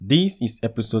This is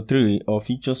episode 3 of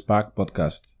Future Spark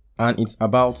podcast, and it's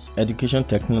about education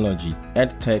technology,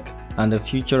 EdTech, and the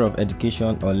future of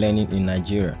education or learning in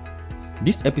Nigeria.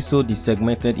 This episode is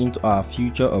segmented into our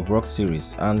Future of Work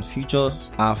series and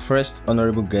features our first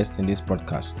honorable guest in this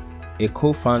podcast, a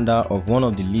co-founder of one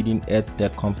of the leading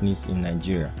EdTech companies in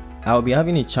Nigeria. I will be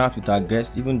having a chat with our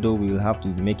guest even though we will have to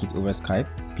make it over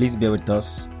Skype. Please bear with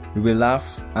us. We will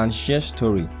laugh and share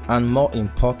story, and more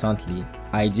importantly,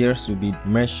 ideas will be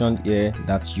mentioned here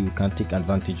that you can take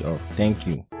advantage of. Thank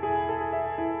you.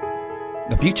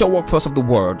 The future workforce of the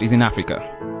world is in Africa,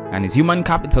 and its human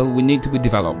capital will need to be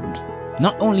developed,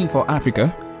 not only for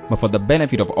Africa, but for the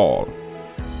benefit of all.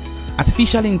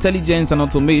 Artificial intelligence and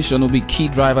automation will be key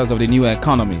drivers of the new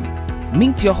economy.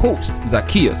 Meet your host,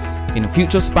 Zacchaeus, in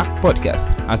Future Spark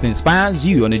podcast as it inspires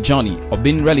you on a journey of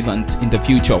being relevant in the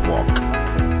future of work.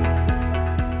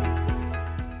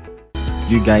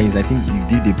 You guys, I think you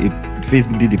did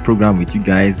Facebook did the program with you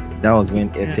guys. That was when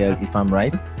Airtel, if I'm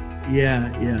right.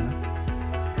 Yeah.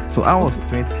 So I was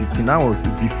 2015. I was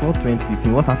before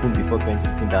 2015. What happened before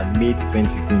 2015 that made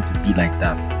 2015 to be like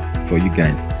that for you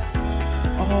guys?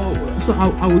 Oh, so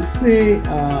I would say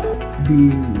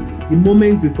the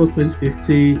moment before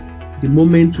 2015, the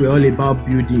moments were all about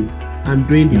building and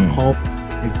doing the core,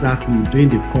 doing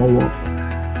the core work.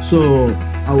 So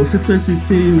I would say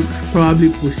 2015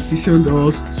 probably positioned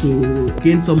us to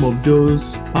gain some of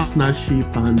those partnership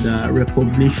and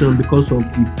recognition because of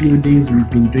the buildings we've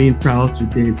been doing prior to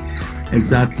then.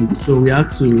 Exactly. So we had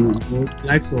to,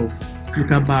 likes of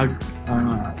Zuckerberg.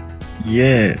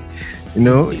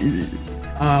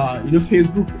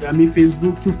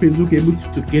 Facebook, through Facebook, able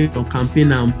to get on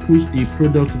campaign and push the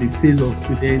product to the face of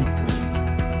students.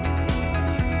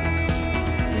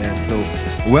 So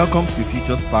welcome to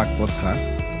Future Spark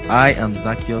podcast. I am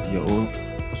Zacchaeus, your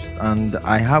host, and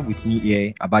I have with me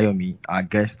here Abayomi, our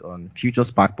guest on Future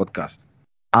Spark podcast.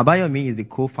 Abayomi is the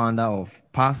co-founder of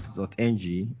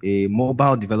Pass.ng, a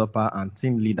mobile developer and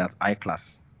team lead at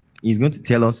iClass. He's going to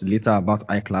tell us later about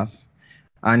iClass,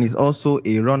 and is also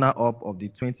a runner-up of the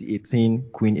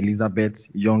 2018 Queen Elizabeth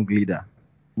Young Leader,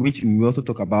 which we will also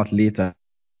talk about later.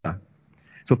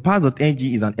 So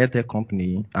Pass.ng is an EdTech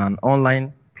company, an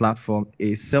online platform,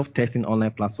 a self-testing online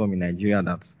platform in Nigeria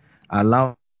that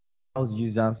allows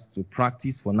users to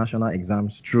practice for national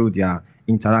exams through their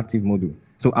interactive module.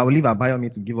 So I will leave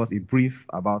Abayomi to give us a brief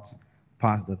about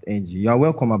Pass.ng. You are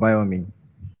welcome, Abayomi.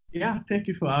 Yeah, thank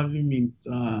you for having me.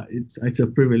 It's a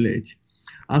privilege.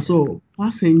 So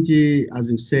Pass.ng, as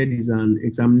you said, is an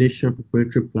examination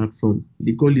preparatory platform.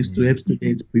 The goal is to help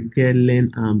students prepare,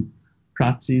 learn, and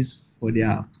practice for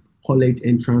their college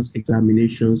entrance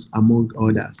examinations, among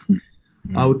others.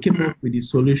 We came up with the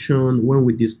solution when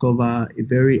we discover a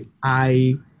very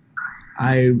high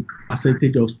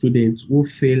percentage of students who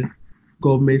fail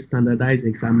government standardized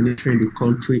examination in the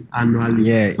country annually.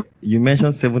 Yeah, you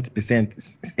mentioned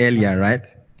 70% earlier, right?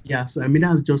 Yeah, so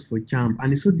that's just for JAMB,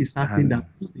 and it's so disheartening that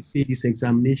once they fail this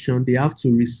examination, they have to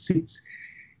resit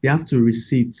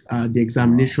the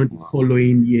examination the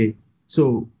following year.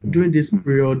 So during this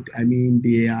period,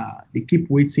 they keep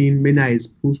waiting. Many are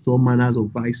exposed to all manners of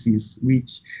vices,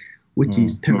 which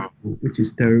is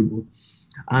terrible.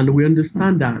 And we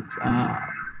understand that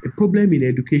a problem in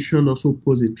education also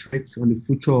poses a threat on the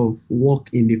future of work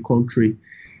in the country,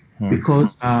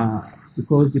 because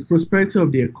the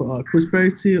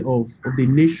prosperity of the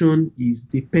nation is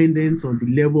dependent on the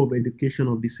level of education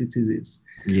of the citizens.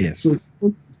 Yes. So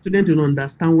students don't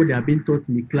understand what they are being taught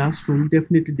in the classroom.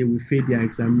 Definitely, they will fail their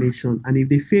examination, and if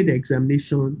they fail the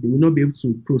examination, they will not be able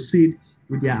to proceed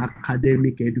with their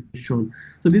academic education.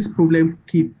 So this problem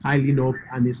keep piling up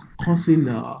and is causing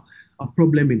a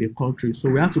problem in the country. So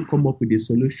we have to come up with a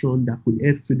solution that could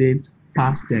help students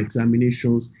pass their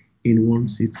examinations in one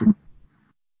sitting.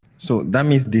 So that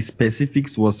means the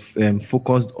specifics was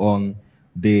focused on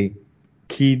the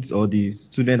kids or the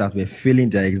students that were failing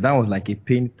their exams. That was like a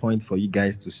pain point for you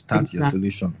guys to start your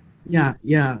solution. Yeah.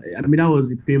 That was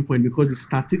the pain point because the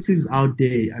statistics out there.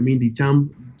 The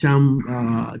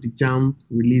JAMB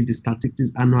released the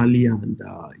statistics annually, and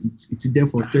it's there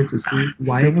for students to see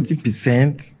why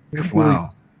 70%.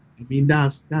 Wow.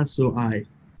 That's so high.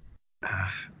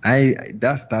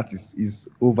 That stat is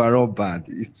overall bad.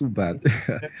 It's too bad.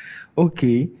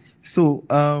 Okay. So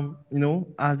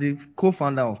as a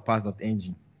co-founder of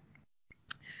Pass.ng,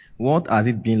 what has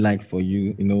it been like for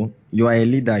you? You are a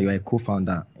leader, you are a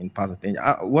co-founder in Pass.ng.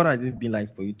 What has it been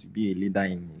like for you to be a leader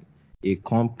in a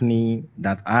company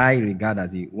that I regard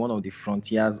as one of the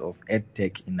frontiers of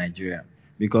EdTech in Nigeria?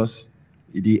 Because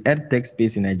the EdTech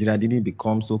space in Nigeria didn't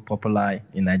become so popular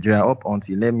in Nigeria up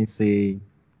until, let me say,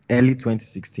 early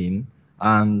 2016,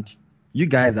 and you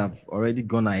guys have already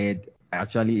gone ahead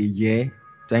actually a year.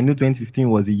 So I know 2015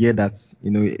 was a year that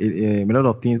a lot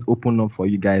of things opened up for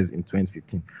you guys in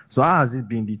 2015. So how has it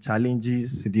been, the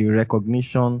challenges, the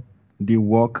recognition, the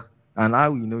work, and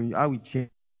how we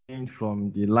change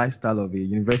from the lifestyle of a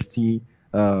university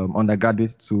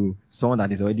undergraduate to someone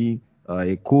that is already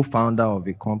a co-founder of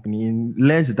a company in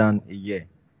less than a year?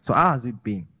 So how has it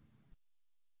been?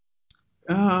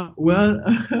 Well,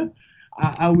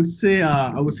 I would say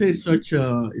it's such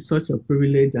a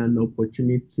privilege and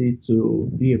opportunity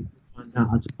to be a co-founder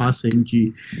at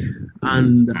PassNG,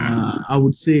 and I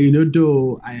would say,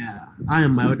 though I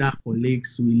and my other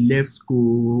colleagues, we left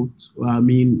school.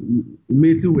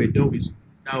 Immediately we were done with school.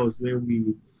 That was when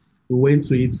we went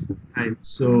to it full time.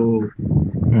 So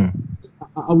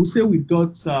I would say we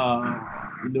got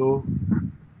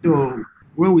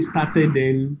when we started,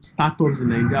 then startups in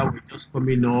Nigeria were just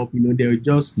coming up. There were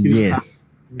just few Yes.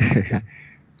 startups.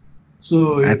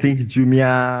 So I think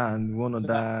Jumia and one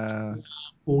other.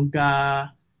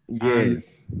 Ponga.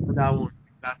 Yes. And that one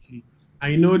exactly.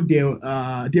 I know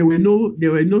there were no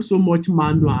so much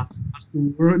manual as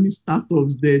to running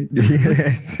startups then.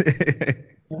 Yes.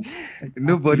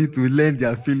 Nobody to learn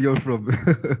their failure from.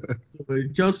 So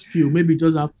just few, maybe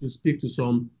just have to speak to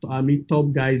some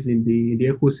top guys in the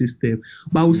ecosystem.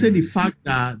 But I would say the fact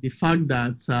that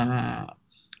I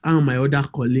and my other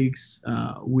colleagues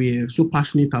were so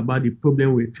passionate about the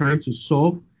problem we're trying to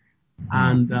solve,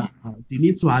 and the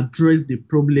need to address the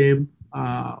problem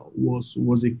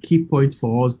was a key point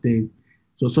for us then.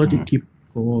 So such a key point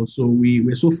for us. So we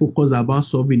were so focused about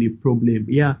solving a problem.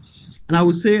 Yeah. And I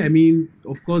would say,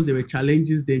 of course, there were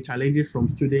challenges from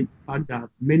students. The fact that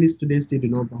many students still do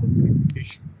not value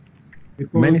education.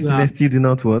 Because, many students still do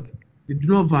not what? They do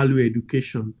not value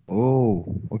education. Oh,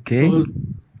 okay.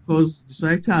 Because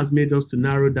society has made us to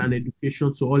narrow down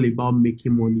education to all about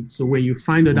making money. So when you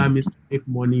find other means to make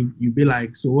money, you'll be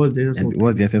like, so what's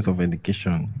the essence of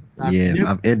education? Yes,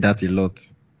 I've heard that a lot.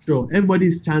 Sure,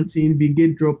 everybody's chanting Bill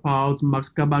Gates dropout, Mark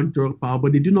Zuckerberg dropout,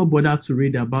 but they do not bother to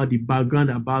read about the background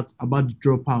about the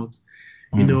dropout.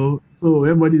 So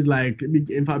everybody's like,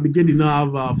 in fact, Bill Gates did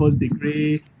not have first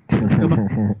degree,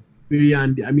 and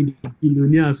the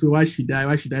billionaire. So why should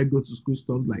I go to school,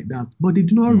 stuff like that? But they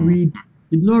do not read.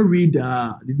 Did not know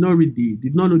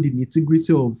the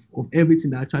nitty-gritty of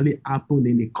everything that actually happened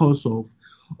in the course of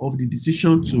the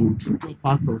decision to drop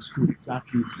out of school.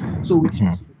 Exactly. So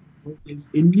there's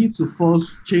a need to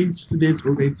first change student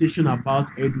orientation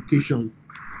about education.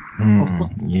 Of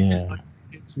course, it's not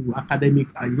limited to academic.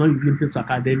 It's not limited to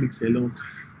academics alone.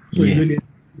 So they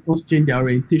must change their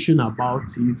orientation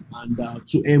about it and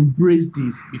to embrace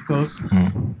this, because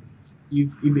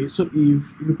if we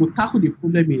could tackle the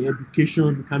problem in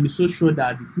education, we can be so sure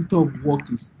that the future of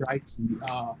work is bright in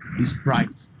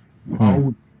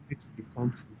the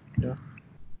country. Yeah.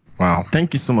 Wow,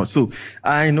 thank you so much. So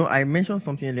I know I mentioned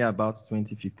something earlier about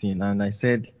 2015, and I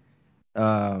said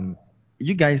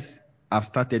you guys have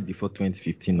started before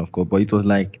 2015, of course, but it was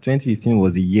like 2015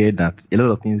 was a year that a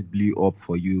lot of things blew up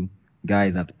for you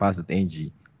guys at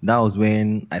PassNG. That was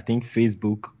when I think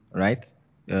Facebook, right?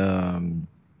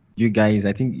 You guys,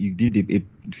 I think you did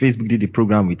Facebook did a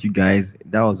program with you guys.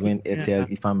 That was when Airtel,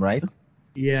 if I'm right.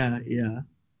 Yeah.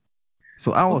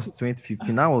 So I was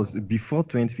 2015. I was before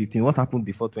 2015. What happened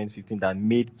before 2015 that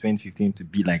made 2015 to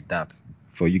be like that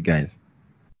for you guys?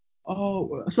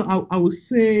 Oh, so I would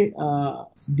say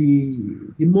the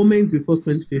moment before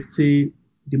 2015,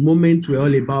 the moments were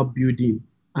all about building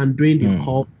and doing the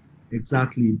core,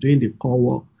 doing the core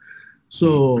work.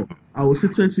 So I would say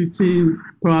 2015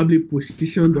 probably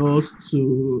positioned us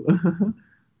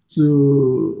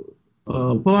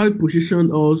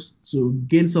to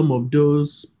gain some of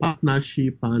those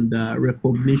partnership and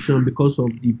recognition because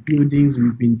of the buildings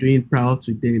we've been doing prior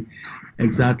to then.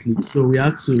 Exactly. So we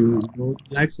had to,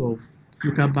 likes of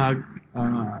Zuckerberg.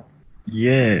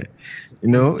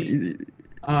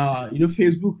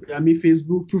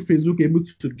 Facebook, through Facebook, able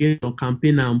to get on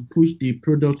campaign and push the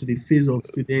product to the face of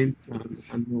students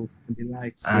and the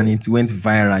likes. And it went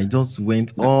viral. It just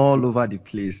went all over the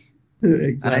place.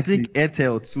 Exactly. And I think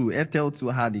Airtel too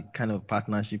had a kind of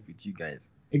partnership with you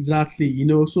guys. Exactly.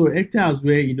 So Airtel as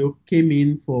well, came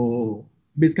in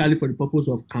basically for the purpose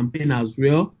of campaign as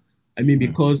well.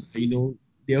 Because,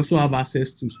 they also have access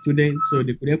to students, so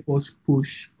they could help us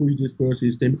push this product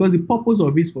system, because the purpose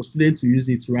of it is for students to use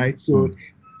it, right? So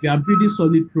we are building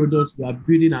solid products, we are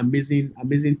building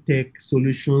amazing tech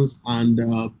solutions, and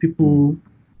people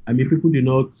do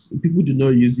not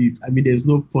use it. There's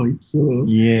no point. So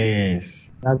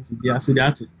yes, that's so they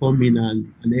have to come in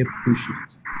and help push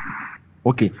it.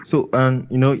 Okay, so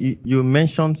you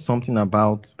mentioned something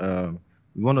about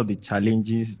one of the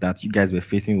challenges that you guys were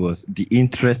facing was the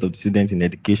interest of the students in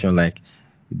education. Like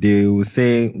they will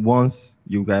say, once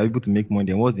you are able to make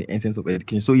money, then what's the essence of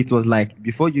education? So it was like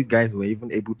before you guys were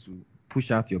even able to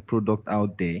push out your product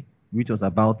out there, which was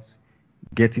about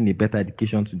getting a better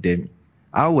education to them.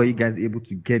 How were you guys able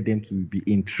to get them to be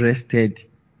interested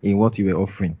in what you were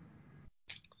offering?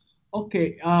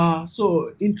 Okay,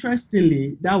 so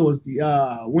interestingly, that was the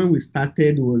when we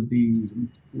started was the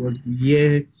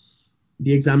year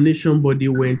the examination body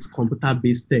went computer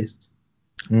based test,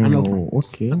 and of Okay.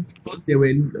 course there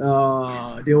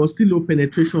was still low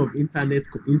penetration of internet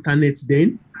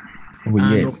then, Oh,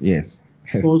 and of yes.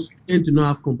 course students do not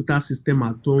have computer system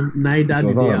at home, neither It do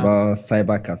was they all have about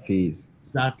cyber cafes.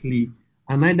 exactly,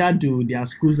 and neither do their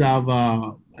schools have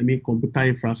computer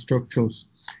infrastructures.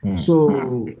 Mm.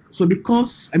 So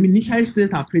because initially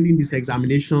students are failing this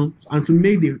examination, and to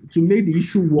make the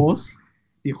issue worse,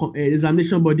 the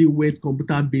examination body went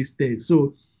computer based test.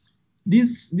 So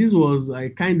this was a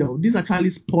kind of this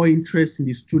actually spoil interest in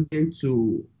the student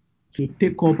to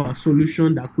take up a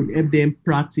solution that could help them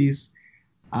practice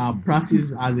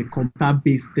as a computer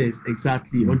based test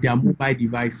exactly on their mobile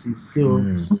devices. So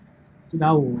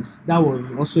that was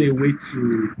also a way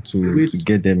To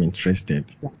get them interested.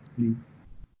 exactly.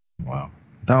 Wow.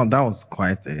 That was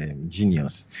quite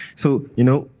genius. So,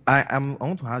 I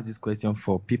want to ask this question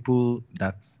for people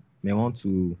that may want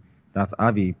to, that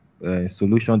have a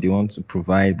solution they want to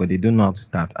provide, but they don't know how to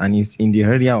start. And it's in the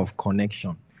area of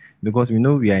connection. Because we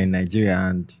know we are in Nigeria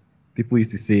and people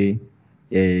used to say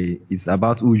it's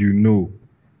about who you know.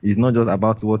 It's not just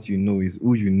about what you know, it's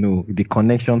who you know, the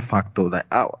connection factor. Like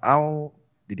how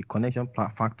did the connection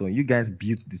factor? You guys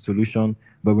built the solution,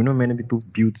 but we know many people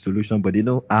build solution, but they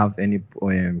don't have any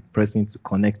person to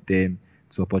connect them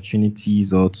to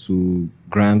opportunities or to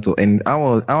grant or and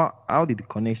how did the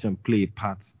connection play a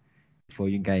part for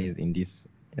you guys in this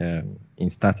in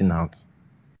starting out?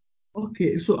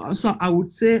 Okay, so I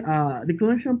would say the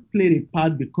connection played a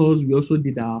part because we also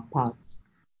did our part.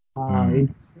 In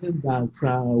the sense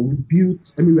that we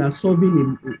built, we are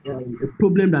solving a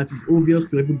problem that is obvious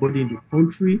to everybody in the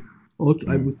country, or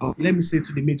let me say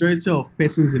to the majority of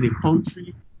persons in the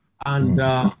country, and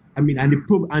and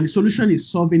the solution is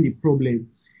solving the problem.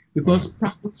 Because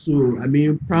proud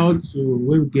to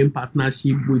when we gain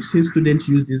partnership, we've seen students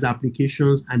use these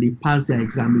applications and they pass their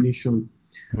examination.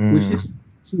 We've seen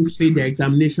students fail their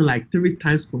examination like 3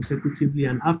 times consecutively,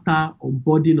 and after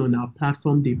onboarding on our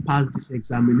platform, they pass this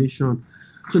examination.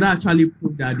 So that actually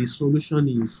proved that the solution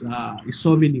is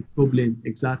solving the problem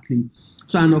exactly.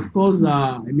 So and of course,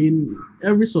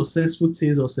 every successful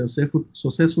things or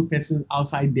successful person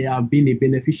outside there have been a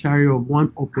beneficiary of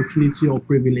one opportunity or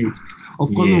privilege.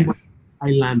 Of course, on Yes.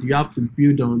 island, you have to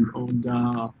build on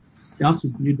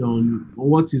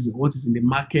what is in the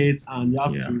market, and you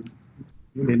have Yeah. to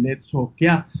build a network.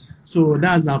 Yeah. So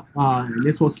that's how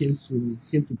network came to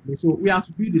play. So we have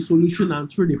to build the solution, and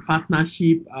through the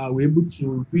partnership, we're able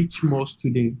to reach more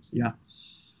students. Yeah.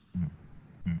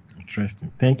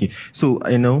 Interesting. Thank you. So,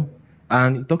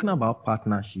 and talking about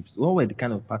partnerships, what were the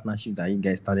kind of partnerships that you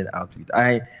guys started out with?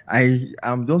 I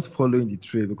am just following the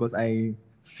trail because I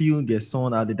feel there's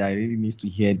someone out there that really needs to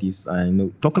hear this. I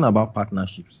know talking about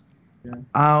partnerships. Yeah.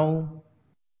 How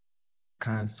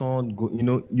can someone go?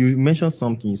 You mentioned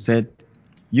something. You said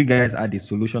you guys had a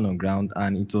solution on ground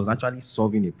and it was actually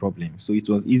solving a problem. So it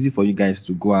was easy for you guys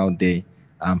to go out there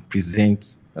and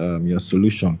present your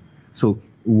solution. So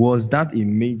was that a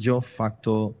major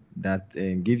factor that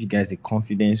gave you guys the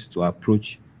confidence to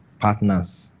approach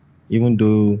partners, even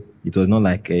though it was not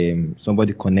like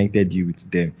somebody connected you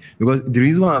with them? Because the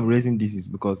reason why I'm raising this is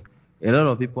because a lot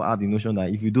of people have the notion that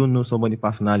if you don't know somebody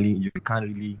personally, you can't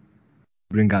really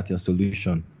bring out your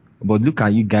solution. But look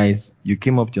at you guys, you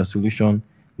came up with your solution,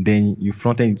 then you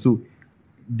fronted it. So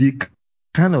the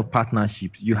kind of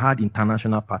partnerships you had,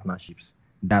 international partnerships,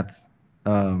 that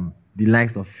the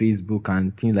likes of Facebook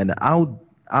and things like that.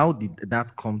 How did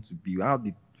that come to be? How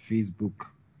did Facebook,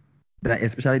 that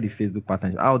especially the Facebook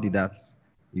partnership, how did that?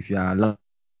 If you are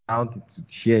allowed to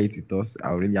share it with us,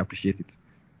 I would really appreciate it.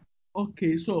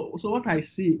 Okay. So what I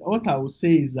would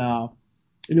say is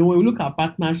when we look at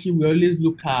partnership, we always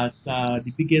look at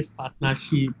the biggest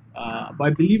partnership. But I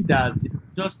believe that if we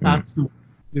just start small,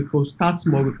 we can start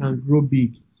small, we can grow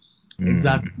big.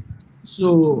 Exactly.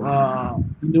 So I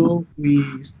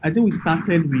think we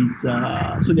started with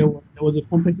so there was a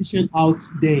competition out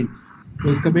then. There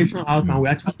was competition out, and we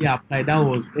actually applied. That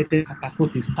was Ete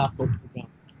Catapult a startup program.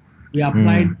 We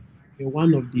applied. We're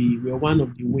one of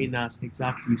the winners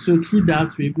exactly. So through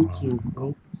that, we're able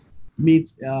to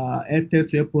meet Airtel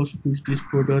to help us push this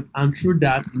product, and through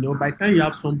that, by the time you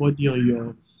have somebody on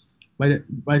your, by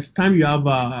the time you have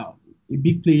a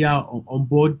big player on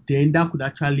board, then that could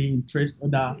actually interest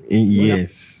other.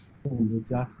 Yes.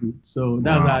 Exactly. So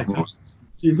that's how I just.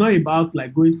 So it's not about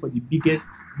like going for the biggest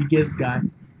guy.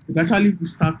 You can actually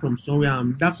start from somewhere,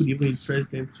 and that could even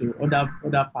interest them to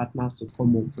other partners to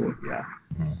come on board. Yeah.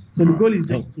 So the goal is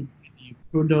just to get the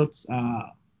products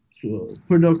to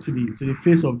the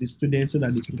face of the student so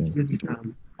that they can use it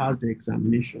and pass the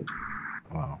examination.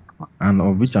 Wow. And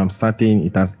of which I'm certain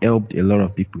it has helped a lot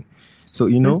of people. So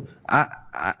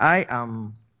I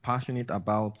am passionate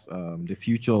about the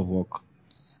future of work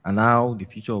and how the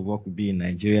future of work will be in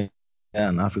Nigeria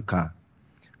and Africa.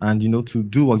 And to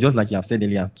do work, just like you have said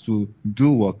earlier, to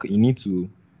do work, you need to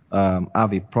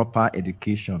have a proper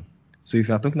education. So if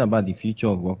you are talking about the future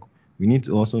of work, we need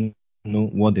to also know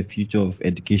what the future of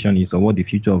education is, or what the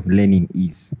future of learning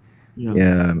is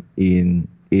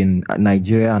in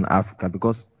Nigeria and Africa.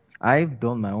 Because I've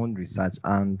done my own research,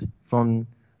 and from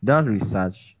that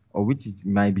research, or which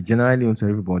might be generally known to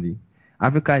everybody,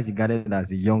 Africa is regarded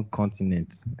as a young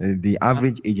continent. The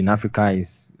average age in Africa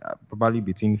is probably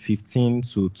between 15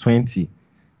 to 20.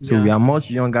 So we are much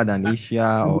younger than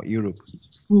Asia or Europe.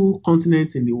 Youthful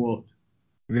continent in the world.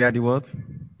 We are the what?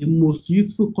 The most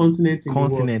youthful continent in the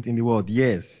world. Continent in the world,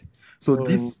 yes. So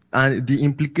this, and the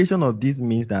implication of this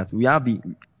means that we have the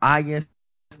highest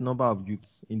number of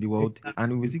youths in the world,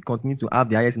 and we will still continue to have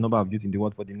the highest number of youths in the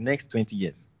world for the next 20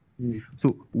 years.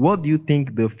 So what do you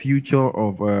think the future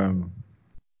of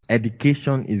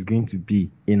education is going to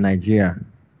be in Nigeria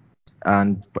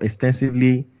and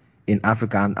extensively in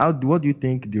Africa? And what do you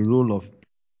think the role of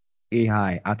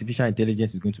AI, artificial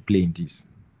intelligence, is going to play in this?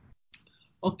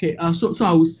 Okay, so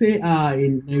I would say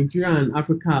in Nigeria and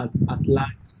Africa at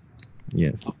large,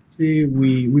 yes, I would say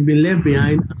we've been left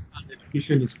behind as far as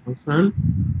education is concerned.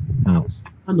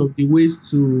 One of the ways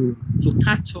to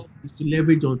catch up is to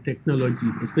leverage on technology,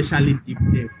 especially deep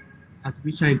tech,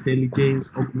 artificial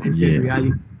intelligence, augmented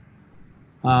reality,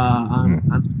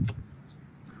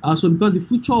 so because the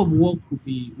future of work will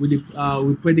be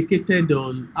predicated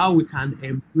on how we can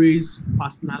embrace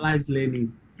personalized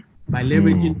learning by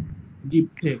leveraging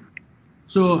deep tech.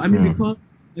 So because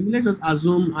let's just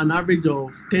assume an average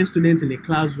of 10 students in a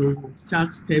classroom,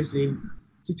 teacher steps in,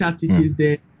 teacher teaches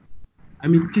them.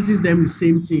 Teaches them the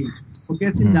same thing,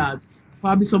 forgetting that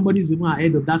probably somebody is even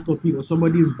ahead of that topic or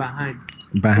somebody is behind.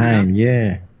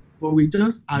 But we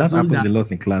just assume that happens a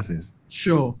lot in classes.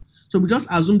 Sure. So we just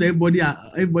assume that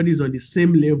everybody is on the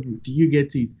same level. Do you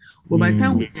get it? But by the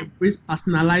time we embrace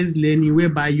personalized learning,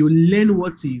 whereby you learn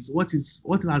what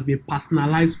has been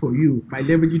personalized for you by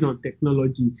leveraging on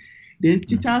technology, then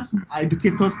teachers,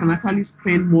 educators can actually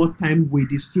spend more time with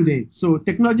the students. So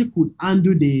technology could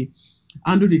handle the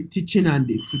teaching and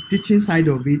the teaching side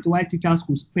of it, while teachers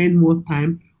could spend more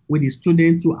time with the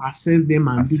students to assess them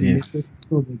and do the necessary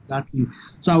stuff. Exactly.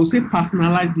 So I would say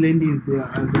personalized learning is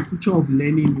the future of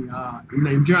learning in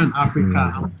Nigeria and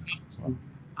Africa,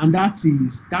 and that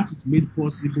is made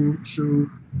possible through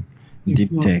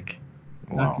deep tech.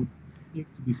 Wow.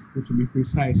 To be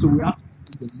precise. So we have to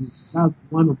do that's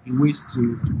one of the ways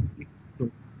to.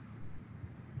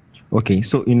 Okay,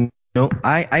 so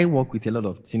I work with a lot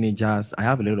of teenagers. I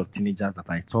have a lot of teenagers that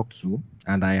I talk to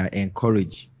and I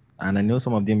encourage. And I know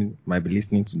some of them might be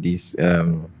listening to this.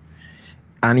 And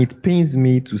it pains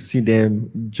me to see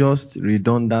them just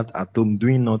redundant at home,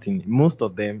 doing nothing. Most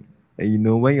of them,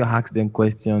 when you ask them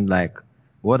questions like,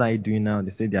 what are you doing now? They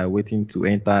say they are waiting to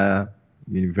enter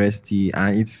university.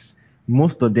 And it's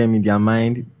most of them in their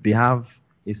mind, they have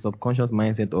a subconscious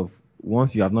mindset of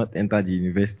once you have not entered the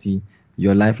university,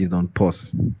 your life is on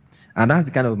pause. And that's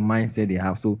the kind of mindset they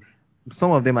have. So some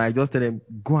of them, I just tell them,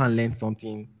 go and learn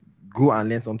something.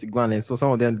 So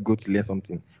some of them go to learn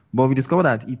something. But we discovered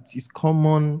that it is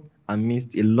common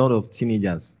amidst a lot of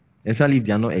teenagers, especially if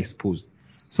they are not exposed.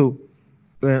 So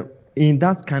in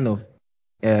that kind of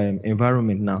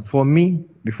environment now, for me,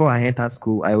 before I entered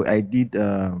school, I did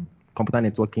computer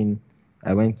networking.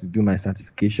 I went to do my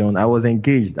certification. I was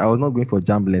engaged. I was not going for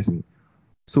JAMB lesson.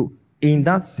 So in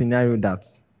that scenario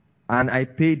and I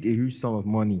paid a huge sum of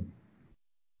money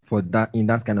for that in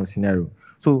that kind of scenario.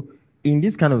 So in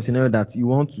this kind of scenario that you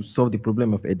want to solve the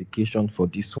problem of education for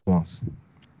these ones,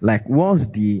 like what's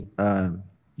the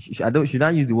should I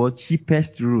use the word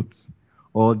cheapest route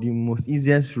or the most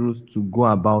easiest route to go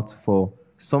about for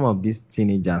some of these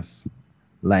teenagers?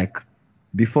 Like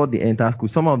before they enter school,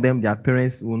 some of them, their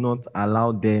parents will not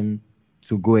allow them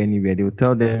to go anywhere. They will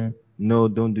tell them, no,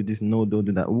 don't do this, no, don't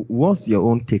do that. What's your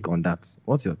own take on that?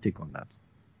 What's your take on that?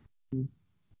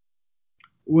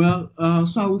 Well,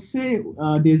 so I would say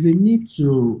there's a need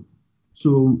to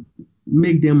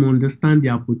make them understand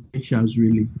their potentials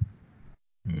really.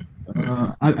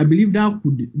 I believe that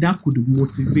could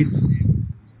motivate them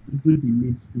to do the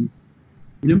needful.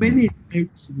 Many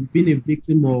times we've been a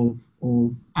victim of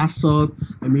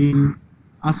assaults.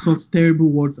 Assaults, terrible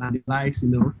words and the likes.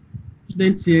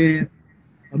 Students here.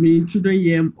 Children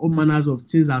hear all manners of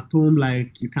things at home,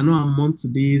 like you cannot amount to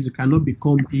this, you cannot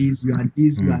become this, you are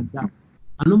this, you are that.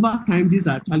 And over time, these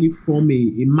actually form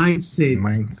a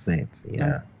mindset.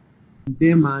 Yeah.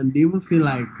 Them, and they even feel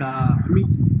like,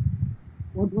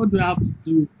 what do I have to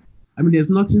do? There's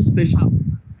nothing special.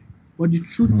 But the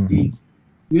truth is,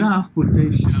 we have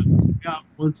potential. We have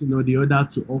one thing or the other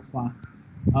to offer.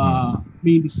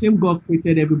 The same God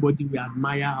created everybody we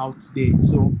admire out there.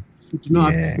 So we do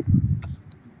not have to,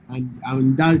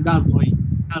 and that's not a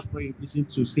reason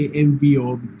to say envy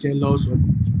or be jealous or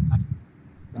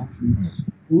exactly.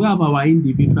 We have our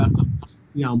individual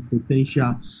capacity and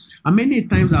potential. And many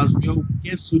times as well, we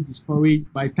get so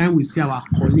discouraged by the time we see our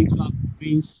colleagues who are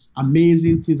doing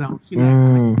amazing things and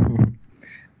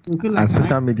feel like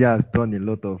social media has done a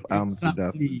lot of harm to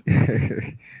that.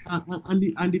 and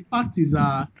the fact is,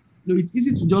 it's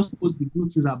easy to just post the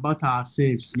good things about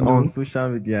ourselves. On social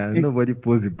media, nobody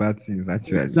posts the bad things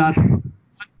actually. Exactly.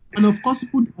 And of course,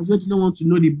 people as well do not want to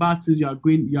know the bad things you are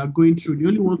going through. They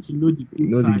only want to know the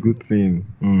good side. The good thing.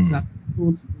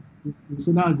 Exactly.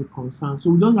 So that's the concern.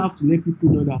 So we just have to let people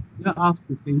know that they have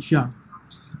potential.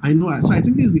 I know. So I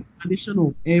think this is the foundation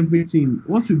of everything.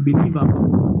 What we believe about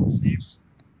ourselves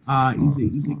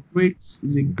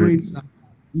is a great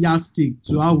yardstick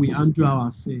to how we handle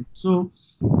ourselves. So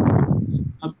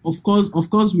of course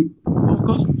we have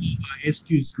our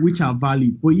excuses which are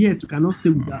valid, but yet we cannot stay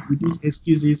with these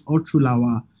excuses all through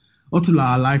our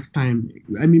lifetime.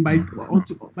 By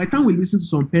the time we listen to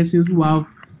some persons who have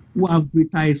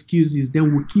greater excuses,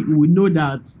 then we know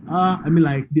that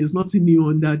there's nothing new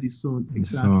under the sun.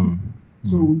 Exactly.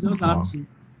 So we just have to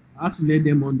let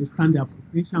them understand their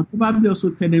potential and probably also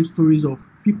tell them stories of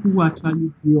people who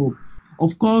actually grew up.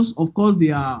 Of course,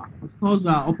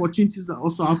 opportunities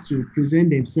also have to present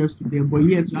themselves to them, but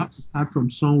yet you have to start from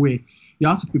somewhere. You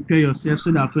have to prepare yourself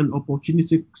so that when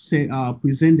opportunities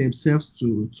present themselves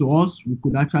to us, we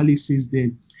could actually seize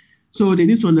them. So they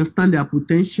need to understand their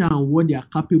potential and what they are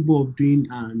capable of doing,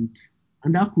 and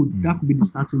that could be the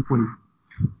starting point.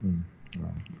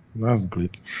 That's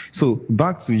great. So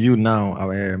back to you now,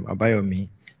 Abayomi.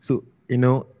 So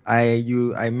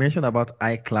I mentioned about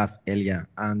I-class earlier,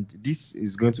 and this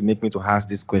is going to make me to ask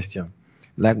this question.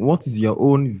 Like, what is your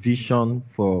own vision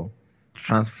for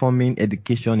transforming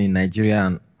education in Nigeria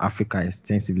and Africa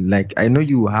extensively? Like, I know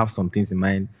you have some things in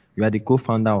mind. You are the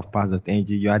co-founder of Pass.ng.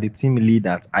 You are the team lead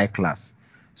at I-class.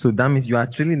 So that means you are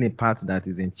trailing a part that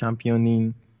is in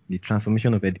championing the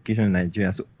transformation of education in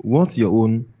Nigeria. So what's your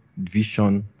own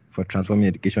vision for transforming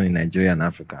education in Nigeria and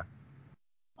Africa?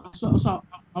 So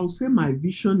I would say my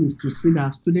vision is to see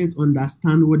that students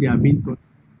understand what they are being taught in the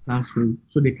classroom,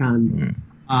 so they can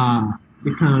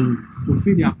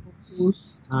fulfill their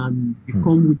purpose and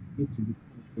become who they need to become.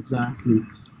 Exactly.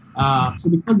 So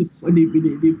because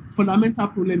the fundamental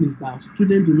problem is that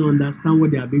students do not understand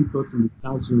what they are being taught in the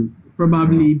classroom.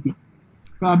 Probably we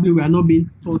are not being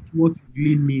taught what we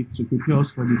really need to prepare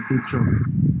us for the future.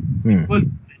 But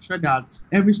ensure that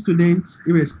every student,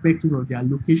 irrespective of their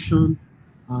location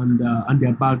and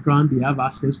their background, they have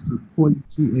access to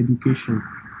quality education.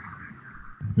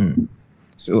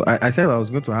 So I said I was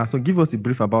going to ask. So give us a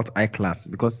brief about I-class,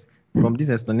 because from this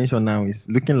explanation now, it's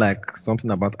looking like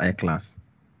something about I-class.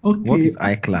 Okay. What is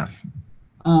I-class?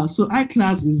 So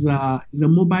I-class is a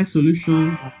mobile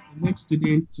solution that connects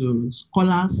students to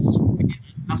scholars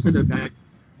outside of their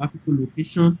geographical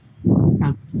location who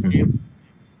can teach them.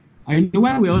 I know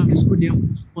while we're all in school, then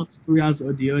with one tutorials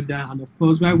or the other, and of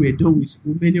course, while we're done with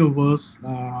school, many of us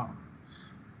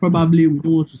probably we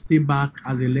don't want to stay back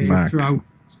as a lecturer.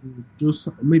 To just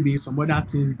maybe some other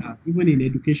things that even in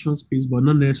education space, but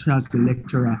not necessarily as a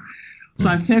lecturer. So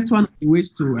I felt one of the ways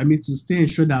to stay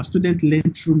ensure that students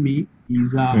learn through me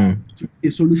is the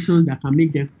solutions that can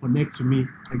make them connect to me.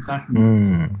 Exactly.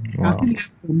 Wow. Can still learn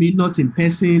from me, not in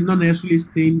person, not necessarily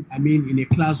staying in a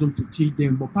classroom to teach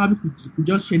them, but probably could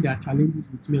just share their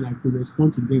challenges with me and I could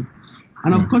respond to them.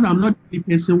 And of course, I'm not the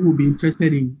person who will be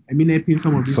interested in helping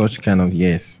some of these such kind of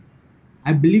yes.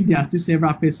 I believe there are still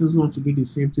several persons who want to do the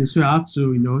same thing. So I have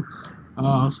to,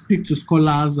 speak to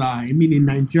scholars. In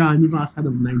Nigeria and even outside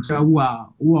of Nigeria who are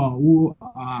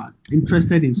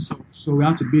interested in such. So we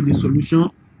have to build a solution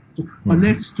to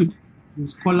connect to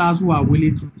scholars who are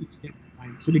willing to teach them.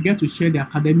 So they get to share their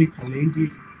academic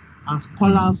challenges and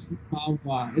scholars who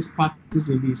have expertise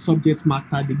in the subject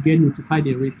matter, they get notified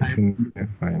every time.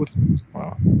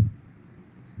 Wow.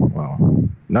 Wow.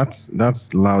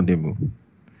 That's laudable.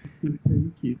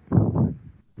 Thank you.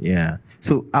 Yeah.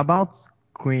 So about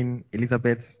Queen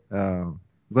Elizabeth,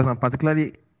 because I'm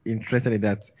particularly interested in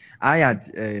that. I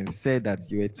had said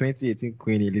that you were 2018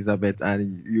 Queen Elizabeth,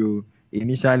 and you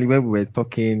initially, when we were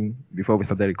talking before we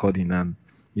started recording, and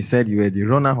you said you were the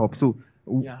runner-up. So,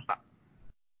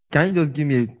 can you just give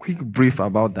me a quick brief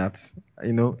about that?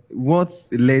 What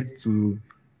led to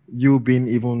you being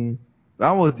even?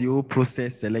 How was the whole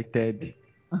process selected?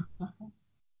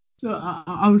 So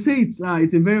I would say it's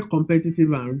a very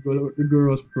competitive and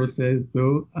rigorous process,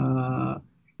 though.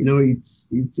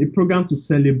 It's a program to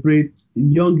celebrate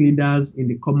young leaders in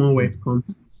the Commonwealth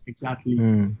countries, exactly.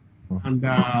 And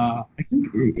I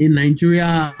think in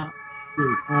Nigeria,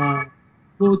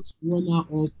 both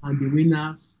runner-up and the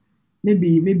winners,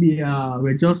 maybe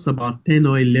we're just about 10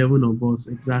 or 11 of us,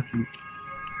 exactly.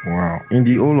 Wow! In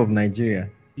the whole of Nigeria.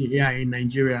 Yeah, in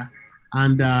Nigeria,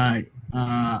 and I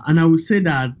would say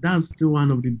that that's still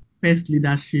one of the best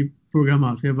leadership program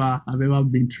I've ever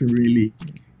been through. Really,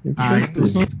 it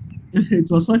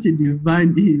was such a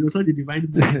divine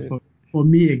moment for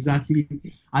me, exactly,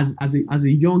 as a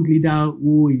young leader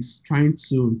who is trying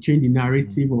to change the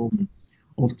narrative of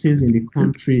things in the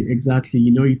country. Exactly,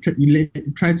 you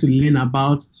try to learn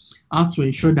about how to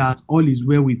ensure that all is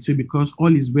well with you, because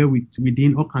all is well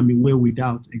within, all can be well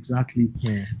without. Exactly.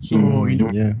 So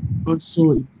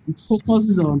so it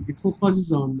focuses on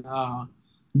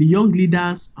the young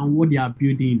leaders and what they are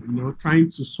building. Trying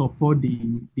to support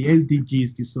the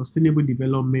SDGs, the Sustainable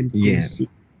Development Goals.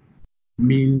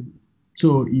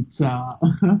 So it's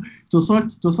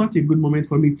such a good moment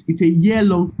for me. It's a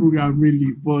year-long program,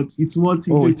 really, but it's what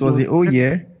it was a whole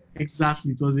year.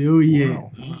 Exactly, it was a whole year.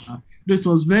 Wow. This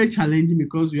was very challenging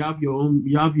because you have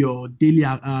your daily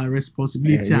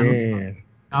responsibility, and also you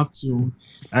have to.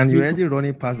 And you're already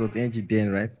running past.ng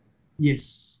then, right?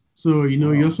 Yes. So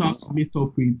you also have to meet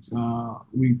up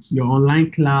with your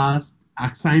online class,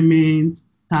 assignment,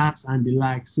 tasks, and the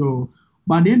like. So,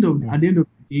 but at the end of the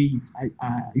day,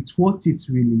 it's worth it,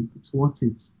 really. It's worth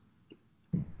it.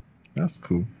 That's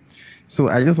cool. So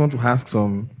I just want to ask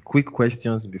some quick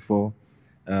questions before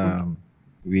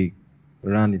we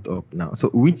round it up now. So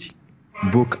which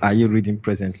book are you reading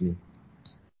presently?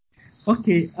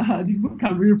 Okay, the book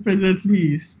I'm reading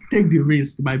presently is Take the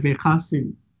Risk by Ben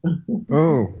Carson.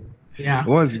 Oh, yeah.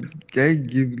 Can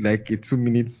you give like a 2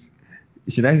 minutes?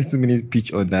 Should I say 2 minutes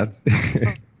pitch on that?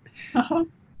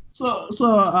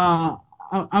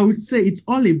 I would say it's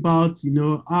all about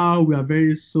how we are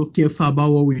very so careful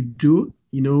about what we do.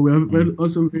 We're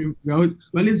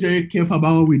always very careful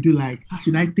about what we do. Like,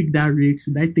 should I take that risk?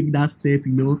 Should I take that step?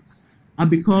 And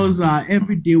because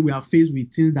every day we are faced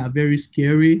with things that are very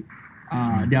scary,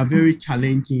 they are very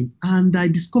challenging. And I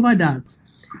discovered that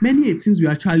many things we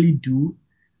actually do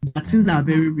are things that are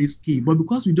very risky, but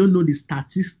because we don't know the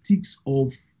statistics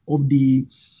of the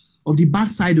bad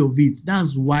side of it,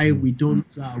 that's why we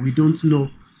don't know.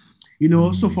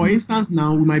 So for instance,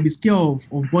 now we might be scared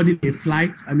of boarding a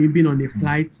flight. Being on a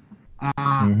flight,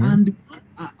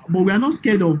 but we are not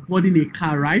scared of boarding a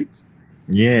car, right?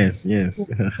 Yes.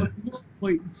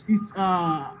 But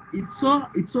it's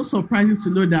so surprising to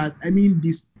know that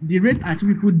the rate at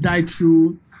which people die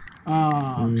through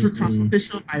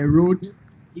transportation by road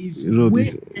is way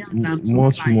higher than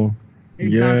much more.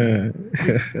 Exactly.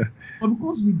 Yeah. But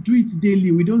because we do it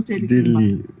daily, we don't say anything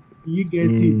daily. You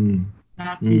get it.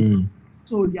 Exactly.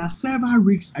 So there are several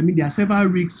risks.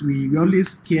 We always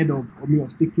scared of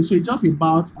taking. So it's just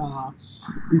about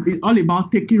it's all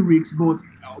about taking risks, but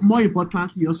more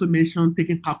importantly, you also mentioned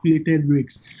taking calculated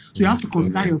risks. So you have to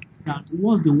consider that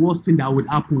what's the worst thing that would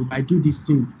happen if I do this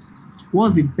thing?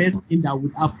 What's the best thing that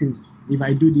would happen if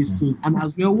I do this thing? And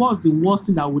as well, what's the worst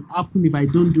thing that would happen if I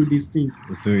don't do this thing?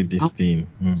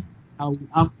 That would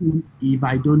happen if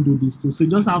I don't do this thing. So you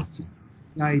just have to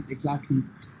it exactly.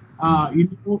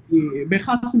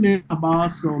 Because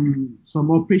about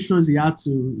some operations he had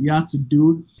to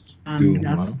do,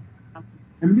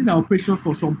 and these are operations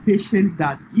for some patients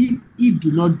that if he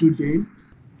do not do them,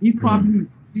 if probably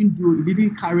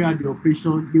didn't carry out the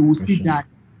operation, they will still die.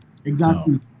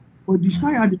 Exactly. But if you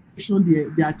carry out the operation,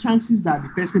 there are chances that the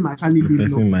person might actually live. The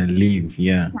person might live,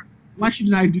 yeah. Why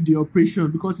shouldn't I do the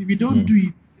operation? Because if you don't do it,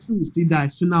 the person will still die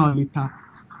sooner or later.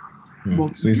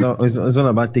 But so it's all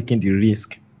about taking the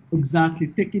risk. Exactly,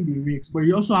 taking the risk, but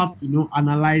you also have to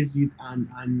analyze it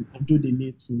and do the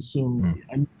needful. So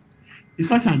it's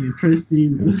such an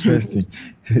interesting.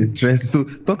 So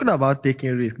talking about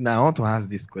taking risk, now I want to ask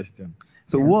this question.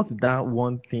 So what's that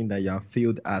one thing that you have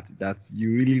failed at that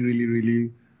you really, really,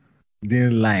 really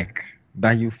didn't like?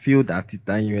 That you failed at it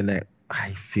and you were like, I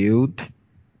failed?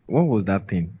 What was that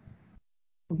thing?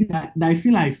 Okay, that I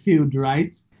feel I failed,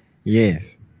 right?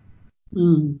 Yes.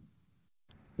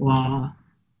 Wow.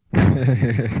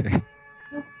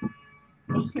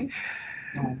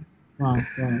 Wow.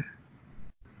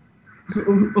 So,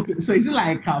 okay, so is it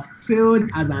like I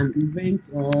failed as an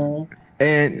event or?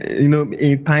 And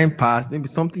in time past, maybe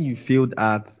something you failed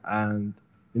at, and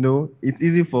it's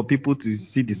easy for people to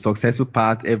see the successful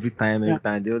part every time.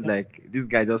 They're like, this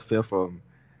guy just fell from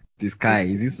the sky.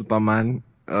 Is he Superman?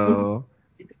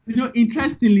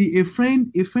 Interestingly, a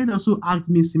friend also asked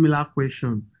me similar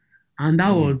question, and that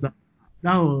was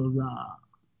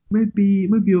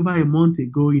maybe over a month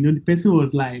ago. The person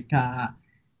was like, the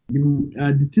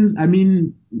things. I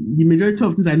mean, the majority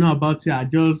of things I know about you are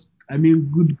just,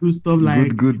 good stuff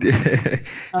like good.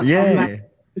 Yeah. Like,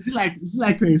 is it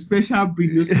like you're a special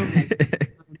breed, stuff like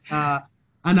that.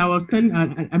 And I was telling,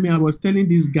 I was telling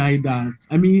this guy that,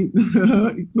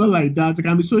 it's not like that. I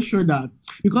can be so sure that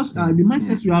because the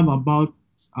mindset you have about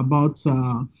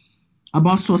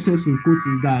success in quotes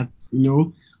is that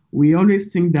we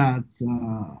always think that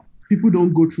people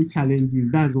don't go through challenges.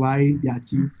 That's why they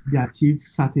achieve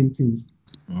certain things.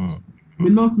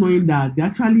 Not knowing that they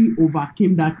actually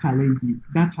overcame that challenge.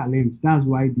 That's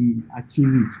why they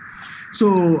achieve it.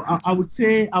 So I would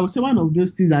say one of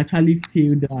those things I actually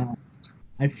failed.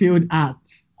 I failed at.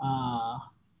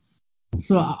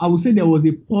 So I would say there was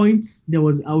a point. There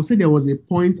was a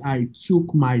point I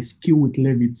took my skill with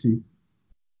levity.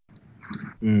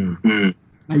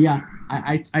 Yeah,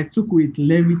 I took with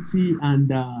levity,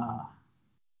 and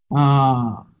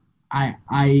I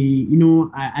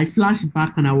flashed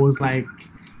back and I was like,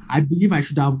 I believe I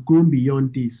should have grown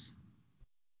beyond this.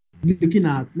 Looking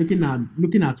at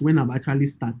when I've actually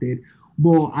started,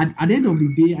 but at the end of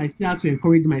the day, I still have to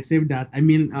encourage myself that it's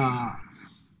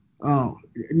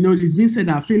been said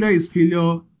that failure is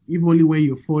failure if only when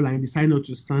you fall and decide not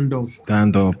to stand up.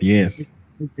 Stand up, yes.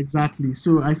 Exactly.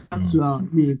 So I start to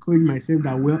encourage myself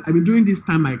that during this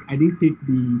time I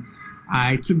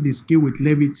took the skill with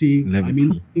levity.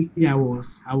 I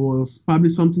was probably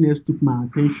something else took my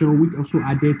attention, which also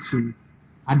added to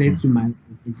my life.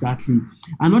 Exactly.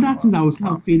 Another thing I was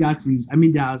have failed at is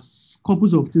there's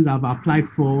couples of things I've applied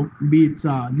for, be it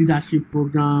leadership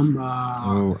program.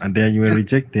 And then you were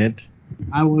rejected.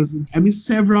 I was.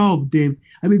 Several of them.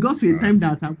 It got to a time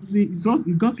that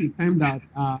it got to a time that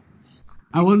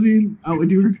I wasn't.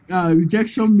 The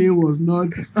rejection mail was not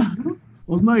enough. It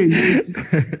was not enough.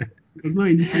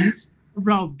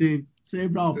 Several of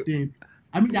them.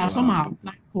 There are some I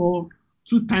applied for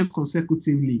 2 times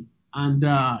consecutively, and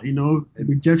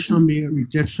rejection mail.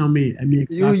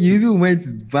 Exactly. You even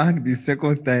went back the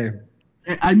second time.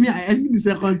 I think the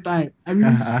second time.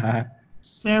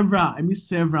 Several of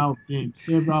them.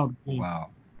 Wow.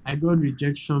 I got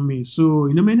rejection mail. So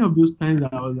many of those times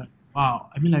I was like, wow.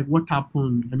 What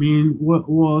happened?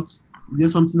 What is there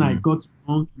something I got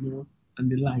wrong?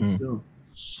 And the like. So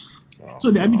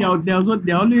there are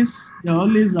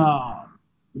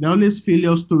always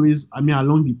failure stories.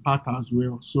 Along the path as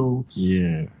well. So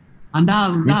yeah. And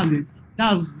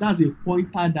that's a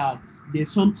pointer that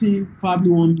there's something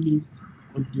probably one missed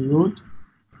on the road.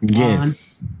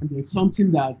 Yes. And there's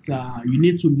something that you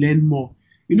need to learn more.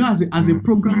 As a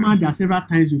programmer, there are several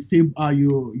times you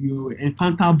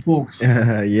encounter bugs.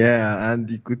 Yeah, and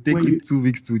it could take you 2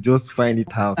 weeks to just find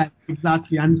it out.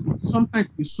 Exactly, and sometimes it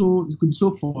could be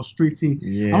so frustrating.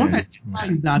 Yeah. And what I think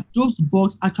is that those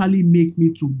bugs actually make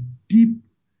me to dig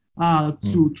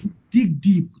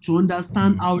deep to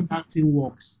understand how that thing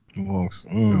works. Wow.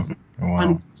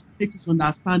 And it makes you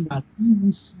understand that he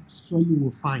who seeks surely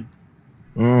will find.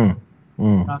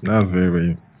 That's very,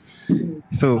 very.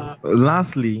 So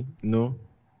lastly,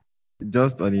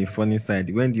 just on the funny side,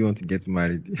 when do you want to get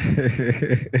married?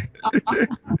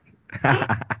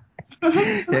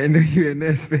 I know you're not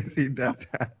expecting that.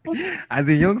 As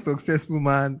a young, successful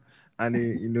man and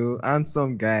a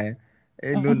handsome guy,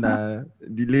 the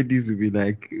ladies will be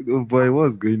like, "Oh boy,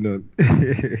 what's going on?"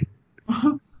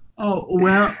 Oh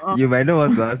well. You might not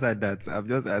want to answer that. I'm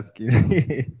just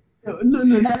asking. No,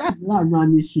 that's not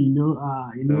an issue,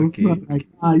 Okay. like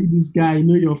this guy,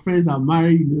 your friends are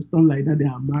married, stuff like that, they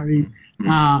are married.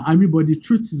 But the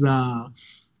truth is,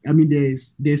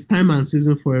 there's time and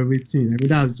season for everything.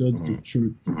 That's just the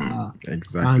truth.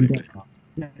 Exactly.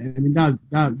 And that's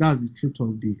the truth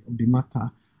of the matter.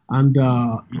 And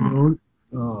there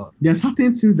are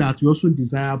certain things that we also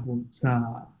desire, but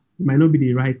it might not be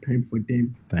the right time for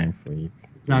them. Time for it.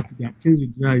 Exactly. There are things we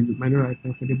desire, it might not be the right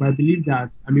time for them. But I believe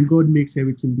that, God makes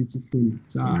everything beautiful.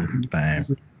 Time.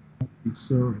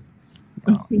 So,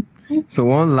 Wow. So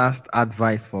one last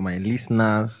advice for my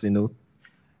listeners,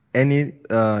 any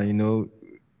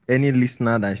any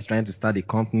listener that is trying to start a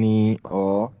company,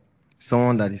 or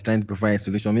someone that is trying to provide a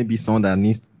solution, maybe someone that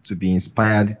needs to be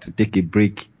inspired to take a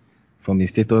break from the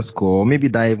status quo, or maybe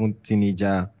that even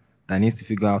teenager that needs to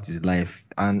figure out his life,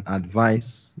 and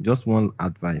advice, just one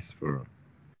advice for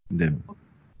them.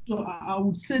 So I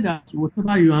would say that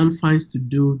whatever your hand finds to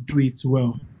do it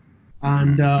well,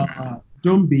 and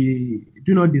do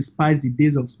not despise the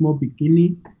days of small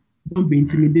beginning. Don't be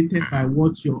intimidated by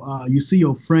what you see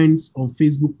your friends on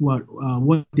Facebook what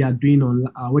they are doing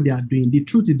what they are doing. The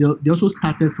truth is they also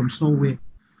started from somewhere,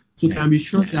 so you can be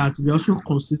sure that we're also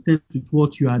consistent with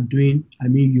what you are doing.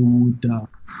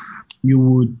 You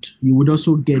would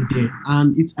also get there,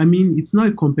 and it's not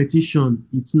a competition.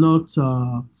 It's not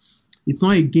a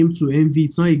game to envy.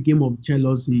 It's not a game of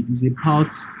jealousy. It's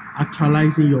about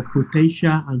actualizing your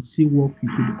potential and see what you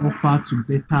could offer to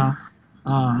better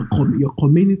your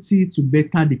community, to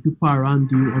better the people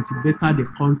around you, and to better the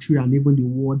country and even the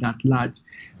world at large.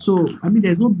 So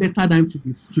there's no better time to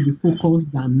be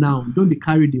focused than now. Don't be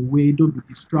carried away. Don't be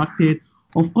distracted.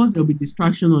 Of course, there'll be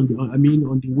distraction on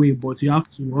the way, but you have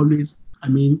to always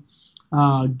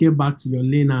get back to your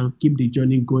lane and keep the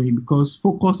journey going, because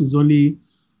focus is only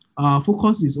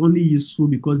useful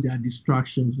because there are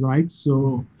distractions, right?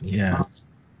 So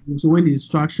so when the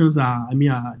distractions they are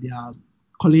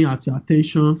calling at your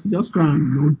attention, so just try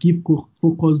and give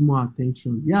focus more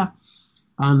attention.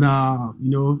 And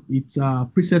it's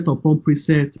preset upon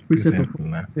preset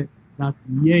upon preset. That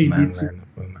indeed.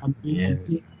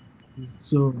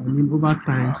 So over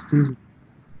time things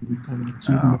we can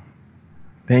achieve more.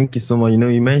 Thank you so much.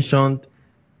 You mentioned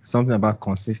something about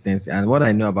consistency, and what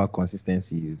I know about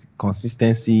consistency is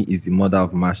the mother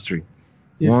of mastery.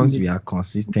 Definitely. Once we are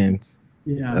consistent,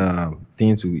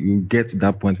 things will get to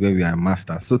that point where we are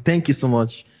masters. So thank you so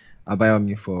much,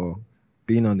 Abayomi, for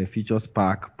being on the Future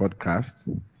Spark podcast.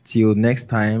 Till next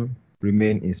time,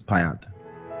 remain inspired.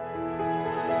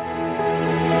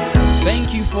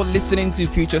 Thank you for listening to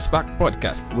Future Spark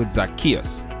podcast with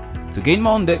Zacchaeus. To gain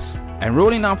more on this and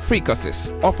rolling out free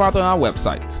courses offered on our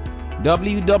website,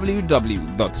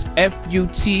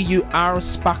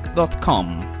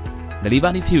 www.futurspark.com.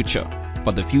 Deliver the future,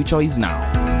 for the future is now.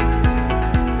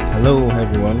 Hello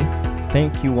everyone.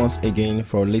 Thank you once again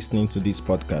for listening to this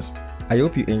podcast. I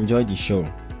hope you enjoyed the show.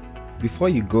 Before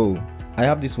you go, I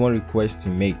have this one request to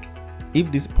make.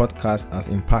 If this podcast has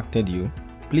impacted you,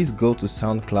 please go to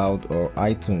SoundCloud or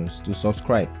iTunes to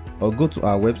subscribe, or go to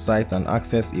our website and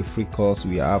access a free course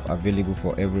we have available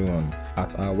for everyone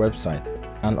at our website.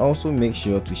 And also make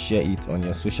sure to share it on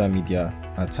your social media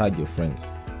and tag your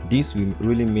friends. This will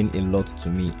really mean a lot to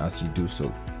me as you do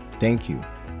so. Thank you.